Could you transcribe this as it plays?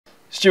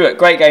Stewart,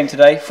 great game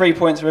today. 3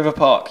 points at River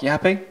Park. You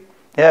happy?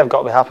 Yeah, I've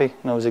got to be happy.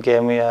 It was a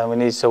game we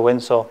needed to win,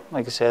 so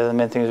like I say, the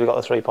main thing is we got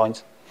the 3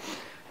 points.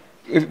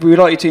 We would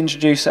like you to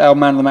introduce our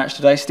man of the match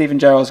today. Steven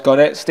Gerrard's got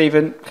it.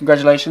 Steven,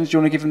 congratulations. Do you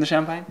want to give him the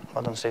champagne?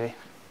 Well done, Stevie.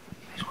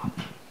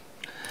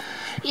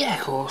 Yeah,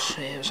 of course.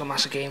 It was a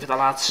massive game for the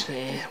lads.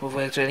 We've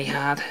worked really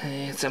hard.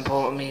 It's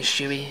important me and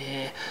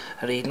Stewie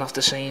are reading off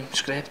the same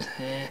script.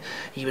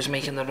 He was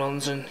making the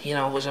runs, and you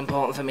know it was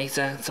important for me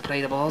to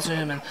play the ball to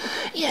him. And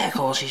yeah, of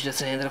course he's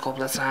returned it a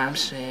couple of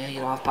times.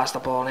 You know, I've passed the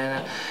ball in.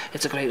 And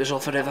it's a great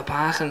result for River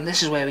Park, and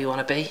this is where we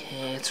want to be.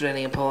 It's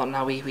really important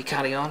now we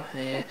carry on.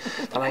 The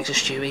likes of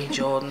Stewie,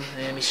 Jordan,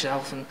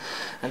 myself, and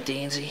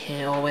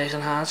Deansy all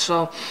working hard.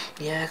 So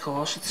yeah, of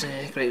course it's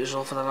a great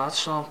result for the lads.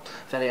 So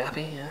very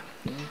happy.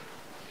 Yeah.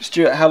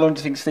 Stewart, how long do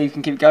you think Steve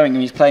can keep going? I mean,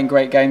 he's playing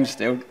great games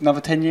still.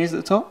 Another 10 years at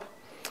the top?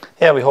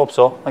 Yeah, we hope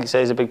so. Like I say,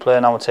 he's a big player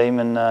in our team,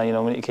 and you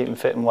know we need to keep him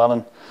fit and well,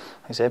 and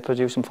like I say,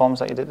 produce some forms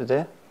like you did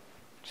today.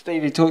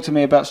 Steve, you talked to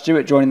me about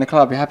Stewart joining the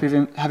club. You happy with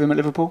him, have him at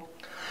Liverpool?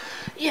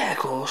 Yeah, of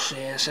course.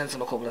 I sent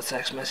him a couple of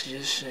text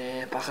messages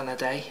back in the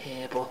day,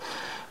 but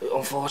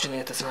unfortunately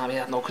at the time he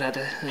had no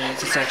credit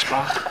to text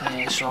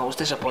back, so it was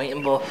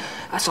disappointing. But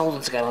I told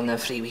him to get on them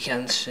 3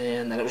 weekends,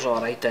 and then it was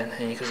alright then,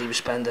 because he was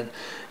spending,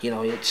 you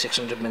know, he had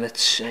 600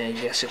 minutes, you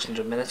get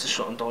 600 minutes or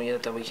something, don't you,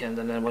 at the weekend,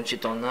 and then once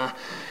you've done that,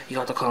 you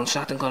got the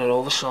contract and got it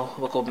over, so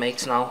we're good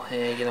mates now.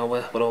 You know,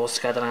 we're always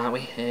together, aren't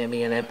we,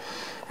 me and him.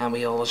 And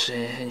we always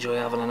enjoy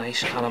having a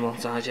nice caramel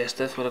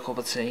digestive with a cup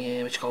of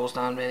tea, which goes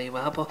down really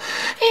well. But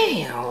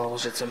you know,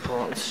 always it's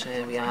important.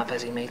 We are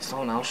busy mates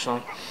though now,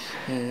 so.